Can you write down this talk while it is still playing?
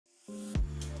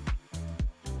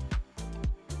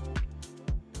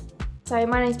So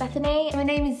my name's Bethany. My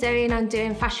name is Zoe and I'm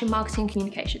doing Fashion Marketing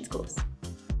Communications course.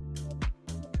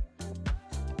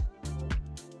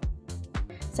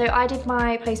 So I did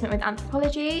my placement with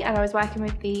Anthropology and I was working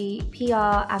with the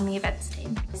PR and the events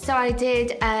team. So I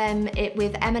did it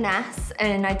with M&S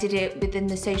and I did it within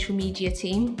the social media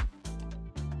team.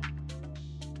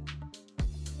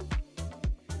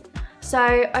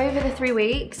 So over the 3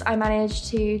 weeks, I managed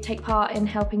to take part in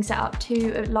helping set up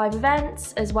 2 live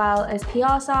events as well as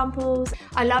PR samples.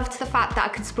 I loved the fact that I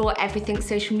could explore everything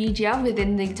social media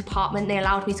within the department. They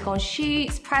allowed me to go on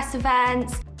shoots, press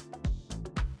events.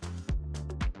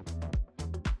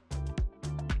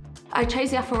 I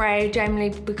chose the FRA generally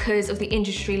because of the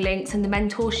industry links and the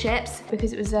mentorships.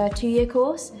 Because it was a 2-year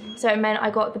course, so it meant I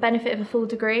got the benefit of a full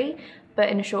degree, but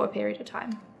in a shorter period of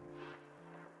time.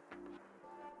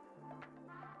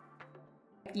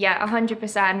 Yeah,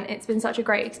 100%. It's been such a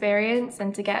great experience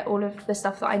and to get all of the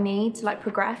stuff that I need to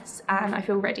progress, and I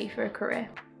feel ready for a career.